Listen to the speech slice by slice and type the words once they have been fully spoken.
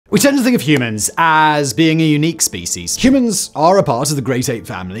We tend to think of humans as being a unique species. Humans are a part of the great ape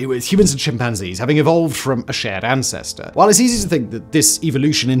family, with humans and chimpanzees having evolved from a shared ancestor. While it's easy to think that this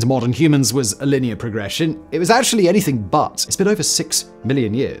evolution into modern humans was a linear progression, it was actually anything but. It's been over 6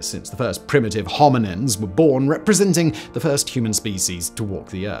 million years since the first primitive hominins were born, representing the first human species to walk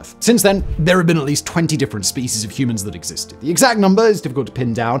the earth. Since then, there have been at least 20 different species of humans that existed. The exact number is difficult to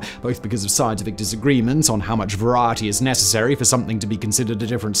pin down, both because of scientific disagreement on how much variety is necessary for something to be considered a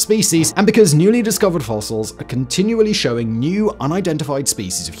different species, and because newly discovered fossils are continually showing new unidentified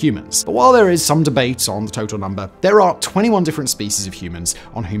species of humans. But while there is some debate on the total number, there are 21 different species of humans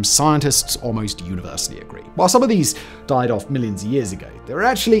on whom scientists almost universally agree. While some of these died off millions of years ago, there are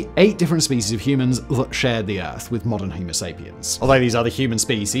actually 8 different species of humans that shared the Earth with modern Homo sapiens. Although these other human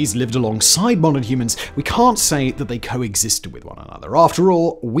species lived alongside modern humans, we can't say that they coexisted with one another. After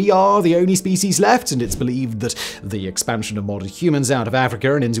all, we are the only species left, and it's believed that the expansion of modern humans out of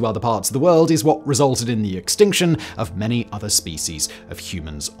Africa and into other parts of the world is what resulted in the extinction of many other species of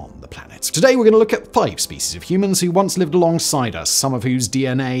humans on the planet. Today we're going to look at 5 species of humans who once lived alongside us, some of whose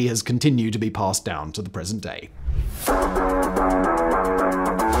DNA has continued to be passed down to the present day.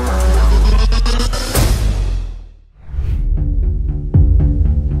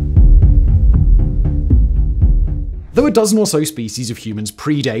 Though a dozen or so species of humans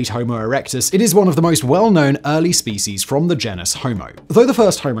predate Homo erectus, it is one of the most well-known early species from the genus Homo. Though the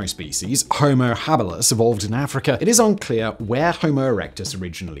first Homo species, Homo habilis, evolved in Africa, it is unclear where Homo erectus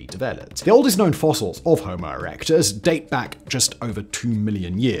originally developed. The oldest known fossils of Homo erectus date back just over 2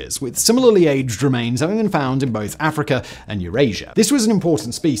 million years, with similarly aged remains having been found in both Africa and Eurasia. This was an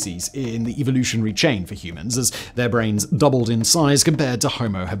important species in the evolutionary chain for humans, as their brains doubled in size compared to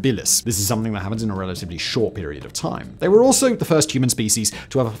Homo habilis. This is something that happened in a relatively short period of time. They were also the first human species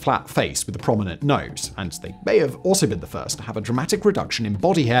to have a flat face with a prominent nose, and they may have also been the first to have a dramatic reduction in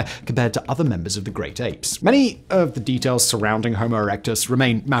body hair compared to other members of the great apes. Many of the details surrounding Homo erectus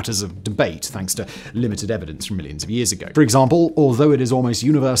remain matters of debate thanks to limited evidence from millions of years ago. For example, although it is almost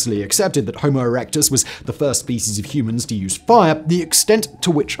universally accepted that Homo erectus was the first species of humans to use fire, the extent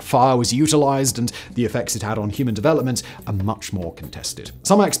to which fire was utilized and the effects it had on human development are much more contested.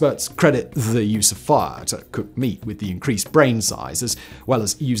 Some experts credit the use of fire to cook meat with the increased brain size, as well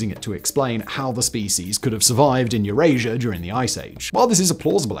as using it to explain how the species could have survived in Eurasia during the Ice Age. While this is a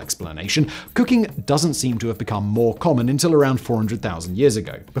plausible explanation, cooking doesn't seem to have become more common until around 400,000 years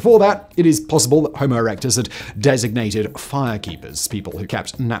ago. Before that, it is possible that Homo erectus had designated firekeepers, people who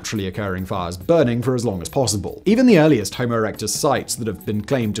kept naturally occurring fires burning for as long as possible. Even the earliest Homo erectus sites that have been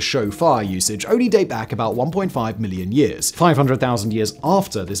claimed to show fire usage only date back about 1.5 million years, 500,000 years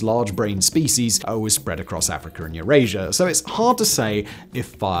after this large-brained species was spread across Africa and Eurasia, so it's hard to say if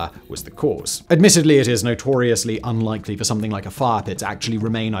fire was the cause. Admittedly, it is notoriously unlikely for something like a fire pit to actually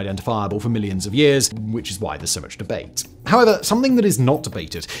remain identifiable for millions of years, which is why there's so much debate. However, something that is not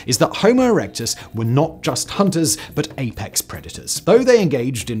debated is that Homo erectus were not just hunters, but apex predators. Though they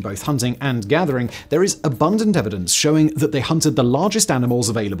engaged in both hunting and gathering, there is abundant evidence showing that they hunted the largest animals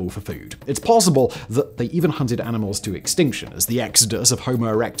available for food. It's possible that they even hunted animals to extinction, as the exodus of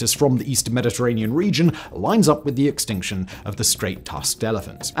Homo erectus from the Eastern Mediterranean region lines up with the extinction of the straight-tusked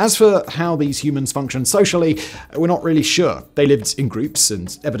elephant. As for how these humans functioned socially, we're not really sure. They lived in groups,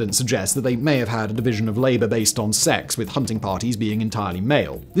 and evidence suggests that they may have had a division of labor based on sex, with hunting parties being entirely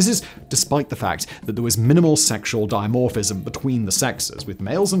male. This is despite the fact that there was minimal sexual dimorphism between the sexes, with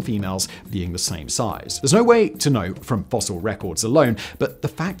males and females being the same size. There's no way to know from fossil records alone, but the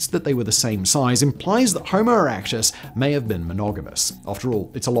fact that they were the same size implies that Homo erectus may have been monogamous. After all,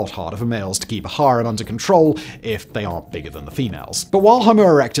 it's a lot harder for males to keep a harem under control if they aren't bigger than the females. But while Homo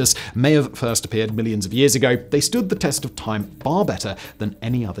erectus may have first appeared millions of years ago, they stood the test of time far better than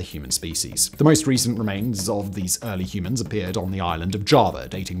any other human species. The most recent remains of these early humans appeared on the island of Java,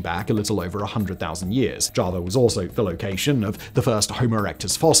 dating back a little over 100,000 years. Java was also the location of the first Homo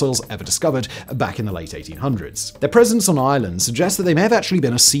erectus fossils ever discovered back in the late 1800s. Their presence on islands suggests that they may have actually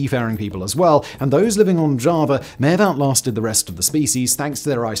been a seafaring people as well, and those living on Java may have outlasted the rest of the species thanks to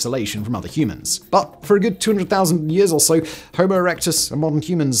their isolation from other humans. But for a good 200,000 years or so, Homo erectus and modern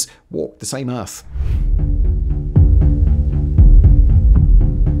humans walked the same Earth.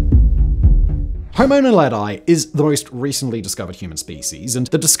 Homo naledi is the most recently discovered human species, and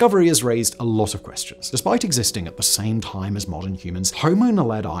the discovery has raised a lot of questions. Despite existing at the same time as modern humans, Homo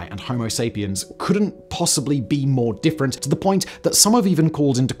naledi and Homo sapiens couldn't possibly be more different, to the point that some have even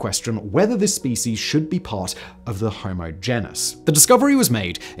called into question whether this species should be part of the Homo genus. The discovery was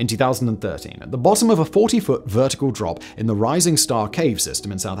made in 2013 at the bottom of a 40-foot vertical drop in the Rising Star cave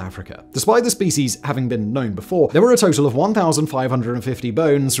system in South Africa. Despite the species having been known before, there were a total of 1,550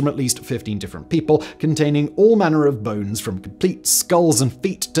 bones from at least 15 different people, containing all manner of bones from complete skulls and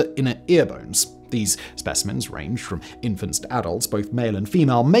feet to inner ear bones. These specimens ranged from infants to adults, both male and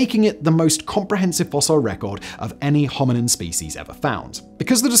female, making it the most comprehensive fossil record of any hominin species ever found.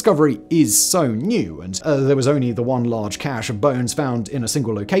 Because the discovery is so new, and there was only the one large cache of bones found in a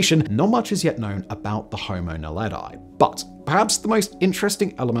single location, not much is yet known about the Homo naledi. But perhaps the most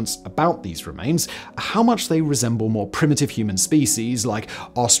interesting elements about these remains are how much they resemble more primitive human species like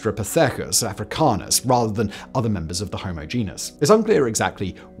Australopithecus africanus rather than other members of the Homo genus. It's unclear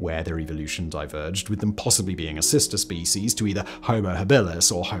exactly where their evolution diverged, with them possibly being a sister species to either Homo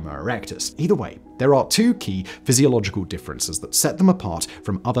habilis or Homo erectus. Either way, there are two key physiological differences that set them apart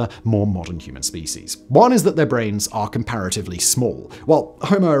from other, more modern human species. One is that their brains are comparatively small. While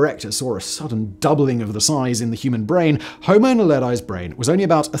Homo erectus saw a sudden doubling of the size in the human brain, Homo naledi's brain was only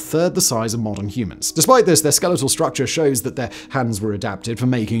about a third the size of modern humans. Despite this, their skeletal structure shows that their hands were adapted for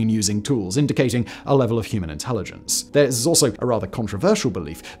making and using tools, indicating a level of human intelligence. There is also a rather controversial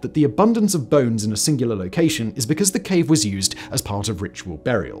belief that the abundance of bones in a singular location is because the cave was used as part of ritual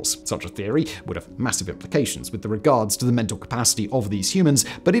burials. Such a theory would have massive implications with regards to the mental capacity of these humans,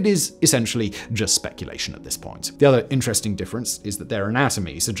 but it is essentially just speculation at this point. The other interesting difference is that their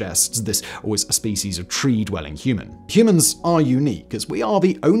anatomy suggests this was a species of tree-dwelling human. Humans are unique, as we are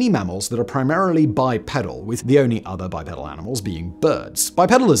the only mammals that are primarily bipedal, with the only other bipedal animals being birds.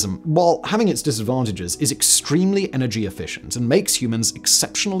 Bipedalism, while having its disadvantages, is extremely energy efficient and makes humans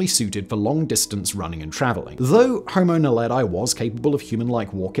exceptionally suited for long-distance running and traveling. Though Homo naledi was capable of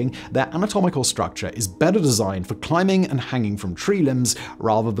human-like walking, their anatomical structure is better designed for climbing and hanging from tree limbs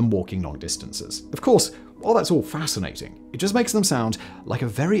rather than walking long distances. Of course, while that's all fascinating, it just makes them sound like a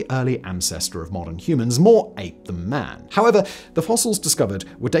very early ancestor of modern humans, more ape than man. However, the fossils discovered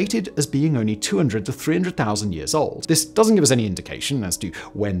were dated as being only 200 to 300,000 years old. This doesn't give us any indication as to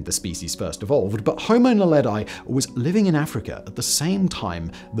when the species first evolved, but Homo naledi was living in Africa at the same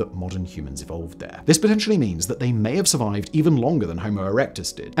time that modern humans evolved there. This potentially means that they may have survived even longer than Homo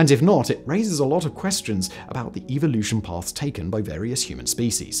erectus did, and if not, it raises a lot of questions about the evolution paths taken by various human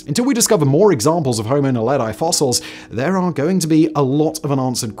species. Until we discover more examples of Homo naledi fossils, there are going to be a lot of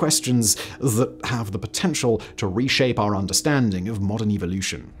unanswered questions that have the potential to reshape our understanding of modern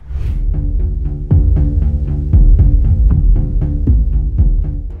evolution.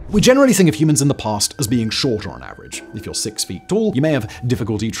 We generally think of humans in the past as being shorter on average. If you're 6 feet tall, you may have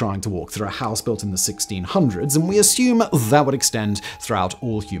difficulty trying to walk through a house built in the 1600s, and we assume that would extend throughout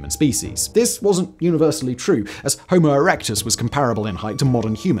all human species. This wasn't universally true, as Homo erectus was comparable in height to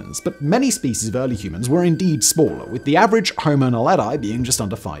modern humans, but many species of early humans were indeed smaller, with the average Homo naledi being just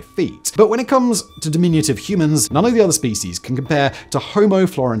under 5 feet. But when it comes to diminutive humans, none of the other species can compare to Homo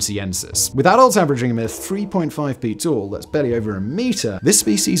floresiensis. With adults averaging a mere 3.5 feet tall, that's barely over a meter, this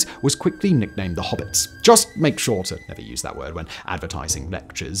species was quickly nicknamed the Hobbits. Just make sure to never use that word when advertising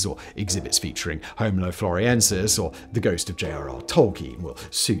lectures or exhibits featuring Homo floresiensis, or the ghost of J.R.R. Tolkien will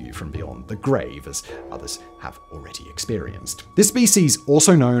sue you from beyond the grave, as others have already experienced. This species,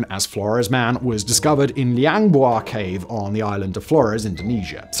 also known as Flores man, was discovered in Liangboa Cave on the island of Flores,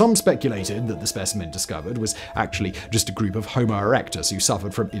 Indonesia. Some speculated that the specimen discovered was actually just a group of Homo erectus who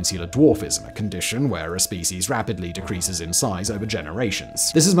suffered from insular dwarfism, a condition where a species rapidly decreases in size over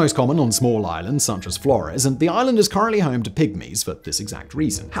generations. This is most common on small islands such as Flores, and the island is currently home to pygmies for this exact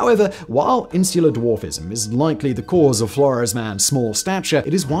reason. However, while insular dwarfism is likely the cause of Flores man's small stature,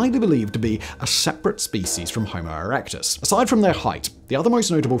 it is widely believed to be a separate species from Homo erectus. Aside from their height, the other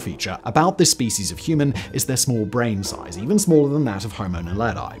most notable feature about this species of human is their small brain size, even smaller than that of Homo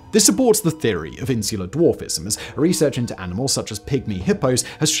naledi. This supports the theory of insular dwarfism, as research into animals such as pygmy hippos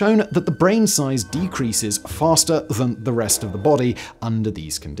has shown that the brain size decreases faster than the rest of the body under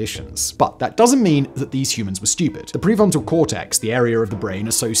these conditions. But that doesn't mean that these humans were stupid. The prefrontal cortex, the area of the brain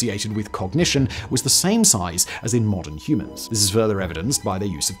associated with cognition, was the same size as in modern humans. This is further evidenced by their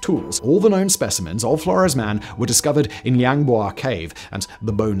use of tools. All the known specimens of Flores man were discovered in Liangboa Cave, and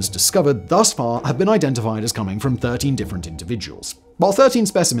the bones discovered thus far have been identified as coming from 13 different individuals. While 13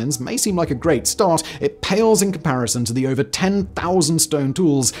 specimens may seem like a great start, it pales in comparison to the over 10,000 stone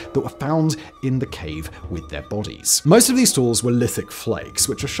tools that were found in the cave with their bodies. Most of these tools were lithic flakes,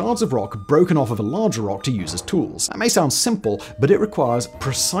 which are shards of rock broken off of a larger rock to use as tools. That may sound simple, but it requires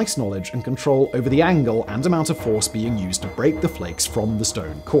precise knowledge and control over the angle and amount of force being used to break the flakes from the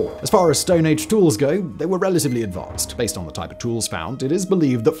stone core. As far as Stone Age tools go, they were relatively advanced. Based on the type of tools found, it is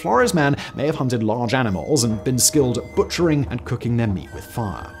believed that Flores man may have hunted large animals and been skilled at butchering and cooking their meat with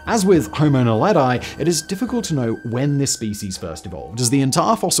fire. As with Homo naledi, it is difficult to know when this species first evolved, as the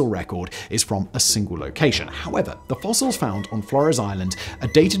entire fossil record is from a single location. However, the fossils found on Flores Island are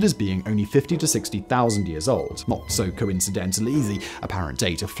dated as being only 50 to 60,000 years old. Not so coincidentally, the apparent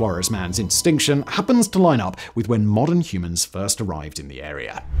date of Flores man's extinction happens to line up with when modern humans first arrived in the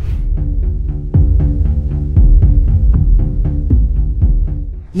area.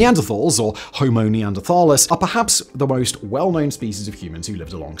 Neanderthals, or Homo neanderthalis, are perhaps the most well-known species of humans who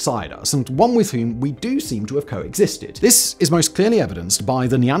lived alongside us, and one with whom we do seem to have coexisted. This is most clearly evidenced by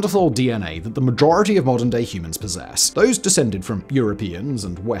the Neanderthal DNA that the majority of modern-day humans possess. Those descended from Europeans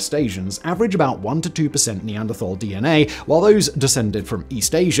and West Asians average about 1 to 2% Neanderthal DNA, while those descended from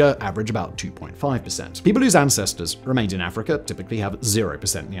East Asia average about 2.5%. People whose ancestors remained in Africa typically have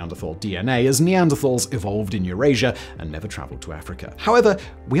 0% Neanderthal DNA, as Neanderthals evolved in Eurasia and never traveled to Africa. However,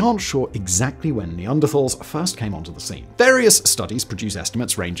 we aren't sure exactly when Neanderthals first came onto the scene. Various studies produce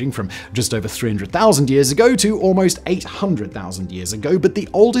estimates ranging from just over 300,000 years ago to almost 800,000 years ago, but the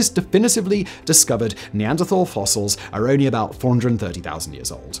oldest definitively discovered Neanderthal fossils are only about 430,000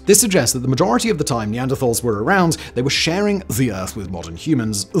 years old. This suggests that the majority of the time Neanderthals were around, they were sharing the Earth with modern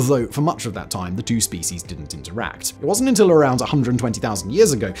humans, though for much of that time the two species didn't interact. It wasn't until around 120,000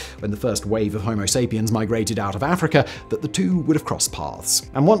 years ago, when the first wave of Homo sapiens migrated out of Africa, that the two would have crossed paths.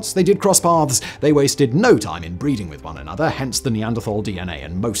 And once they did cross paths, they wasted no time in breeding with one another, hence the Neanderthal DNA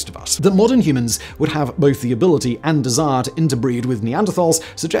in most of us. That modern humans would have both the ability and desire to interbreed with Neanderthals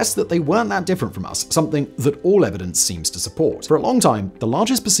suggests that they weren't that different from us, something that all evidence seems to support. For a long time, the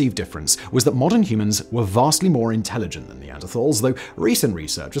largest perceived difference was that modern humans were vastly more intelligent than Neanderthals, though recent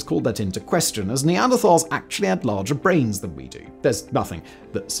research has called that into question, as Neanderthals actually had larger brains than we do. There's nothing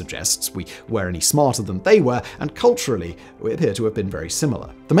that suggests we were any smarter than they were, and culturally, we appear to have been very similar.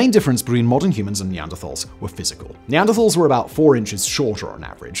 The main difference between modern humans and Neanderthals were physical. Neanderthals were about 4 inches shorter on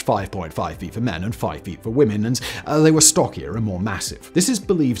average, 5.5 feet for men and 5 feet for women, and they were stockier and more massive. This is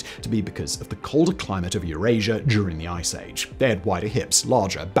believed to be because of the colder climate of Eurasia during the Ice Age. They had wider hips,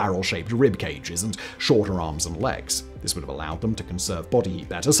 larger barrel-shaped rib cages, and shorter arms and legs. This would have allowed them to conserve body heat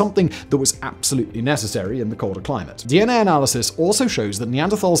better, something that was absolutely necessary in the colder climate. DNA analysis also shows that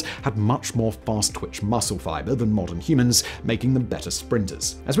Neanderthals had much more fast-twitch muscle fiber than modern humans, making them better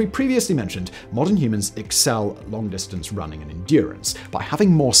sprinters. As we previously mentioned, modern humans excel at long-distance running and endurance. By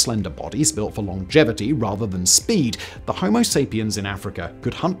having more slender bodies built for longevity rather than speed, the Homo sapiens in Africa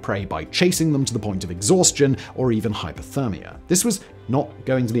could hunt prey by chasing them to the point of exhaustion or even hypothermia. This was not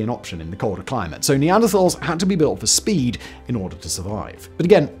going to be an option in the colder climate, so Neanderthals had to be built for speed in order to survive. But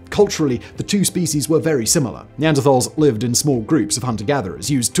again, culturally, the two species were very similar. Neanderthals lived in small groups of hunter-gatherers,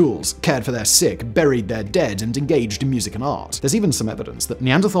 used tools, cared for their sick, buried their dead, and engaged in music and art. There's even some evidence that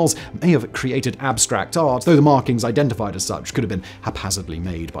Neanderthals may have created abstract art, though the markings identified as such could have been haphazardly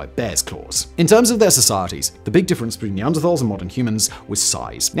made by bear's claws. In terms of their societies, the big difference between Neanderthals and modern humans was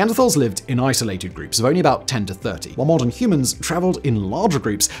size. Neanderthals lived in isolated groups of only about 10 to 30, while modern humans traveled in larger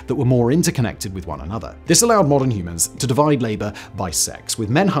groups that were more interconnected with one another. This allowed modern humans to divide labor by sex,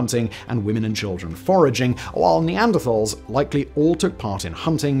 with men hunting and women and children foraging, while Neanderthals likely all took part in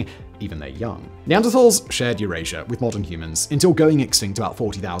hunting, even their young. Neanderthals shared Eurasia with modern humans until going extinct about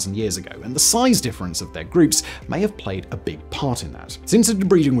 40,000 years ago, and the size difference of their groups may have played a big part in that. Since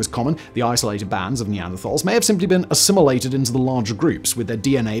interbreeding was common, the isolated bands of Neanderthals may have simply been assimilated into the larger groups, with their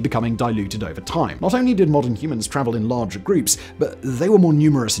DNA becoming diluted over time. Not only did modern humans travel in larger groups, but they were more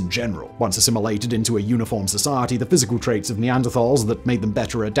numerous in general. Once assimilated into a uniform society, the physical traits of Neanderthals that made them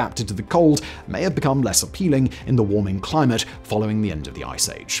better adapted to the cold may have become less appealing in the warming climate following the end of the Ice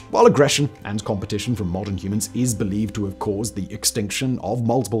Age. While aggression and competition from modern humans is believed to have caused the extinction of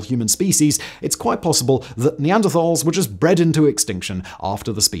multiple human species, it's quite possible that Neanderthals were just bred into extinction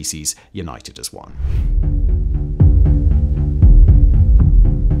after the species united as one.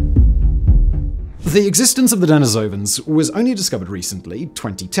 The existence of the Denisovans was only discovered recently,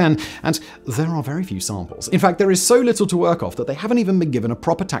 2010, and there are very few samples. In fact, there is so little to work off that they haven't even been given a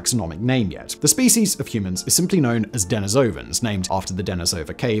proper taxonomic name yet. The species of humans is simply known as Denisovans, named after the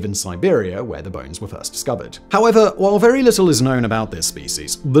Denisova cave in Siberia where the bones were first discovered. However, while very little is known about this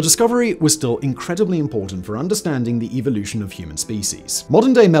species, the discovery was still incredibly important for understanding the evolution of human species.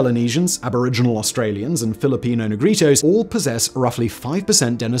 Modern-day Melanesians, Aboriginal Australians, and Filipino Negritos all possess roughly 5%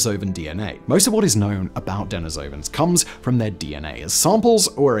 Denisovan DNA. Most of what is known about Denisovans comes from their DNA, as samples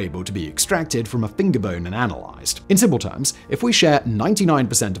were able to be extracted from a finger bone and analyzed. In simple terms, if we share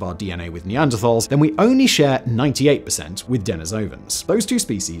 99% of our DNA with Neanderthals, then we only share 98% with Denisovans. Those two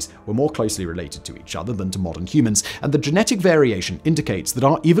species were more closely related to each other than to modern humans, and the genetic variation indicates that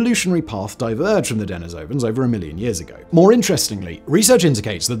our evolutionary path diverged from the Denisovans over 1 million years ago. More interestingly, research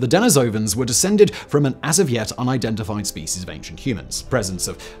indicates that the Denisovans were descended from an as-of-yet unidentified species of ancient humans. Presence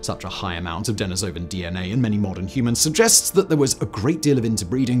of such a high amount of Denisovan DNA in many modern humans suggests that there was a great deal of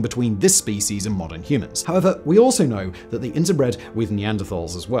interbreeding between this species and modern humans. However, we also know that they interbred with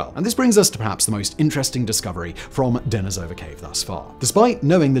Neanderthals as well, and this brings us to perhaps the most interesting discovery from Denisova Cave thus far. Despite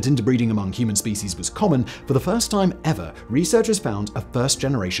knowing that interbreeding among human species was common, for the first time ever, researchers found a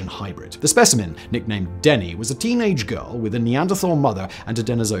first-generation hybrid. The specimen, nicknamed Denny, was a teenage girl with a Neanderthal mother and a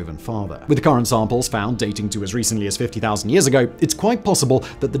Denisovan father. With the current samples found dating to as recently as 50,000 years ago, it's quite possible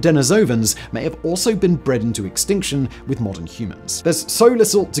that the Denisovans may have also been bred into extinction with modern humans. There's so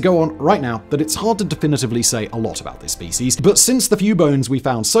little to go on right now that it's hard to definitively say a lot about this species, but since the few bones we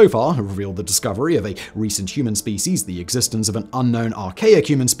found so far have revealed the discovery of a recent human species, the existence of an unknown archaic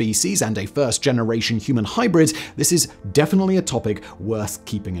human species, and a first-generation human hybrid, this is definitely a topic worth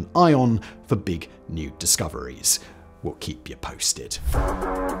keeping an eye on for big new discoveries. We'll keep you posted.